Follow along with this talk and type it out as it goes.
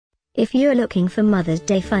If you're looking for Mother's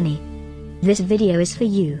Day funny, this video is for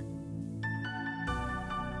you.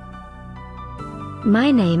 My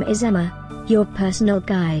name is Emma, your personal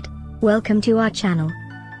guide. Welcome to our channel.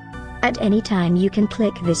 At any time you can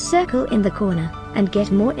click this circle in the corner, and get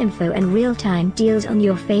more info and real-time deals on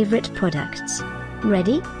your favorite products.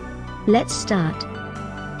 Ready? Let's start.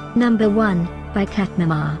 Number 1, by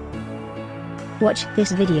Catmama. Watch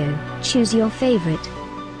this video, choose your favorite.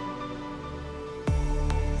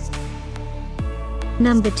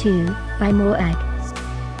 Number 2, by MAUAG.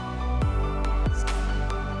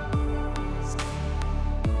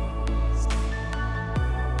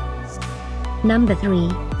 Number 3,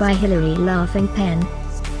 by Hillary Laughing Pen.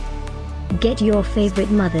 Get your favorite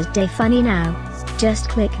Mother's Day funny now. Just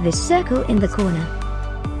click this circle in the corner.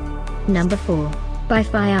 Number 4, by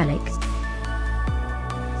Fayaleq.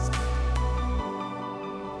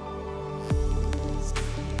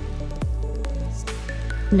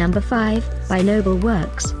 Number 5, by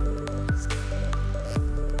NobleWorks.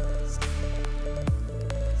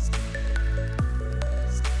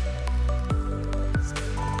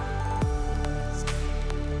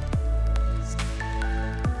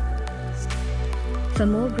 For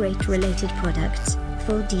more great related products,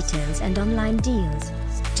 full details and online deals,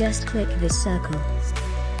 just click this circle.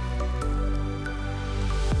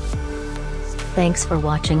 Thanks for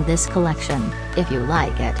watching this collection. If you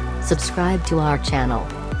like it, subscribe to our channel.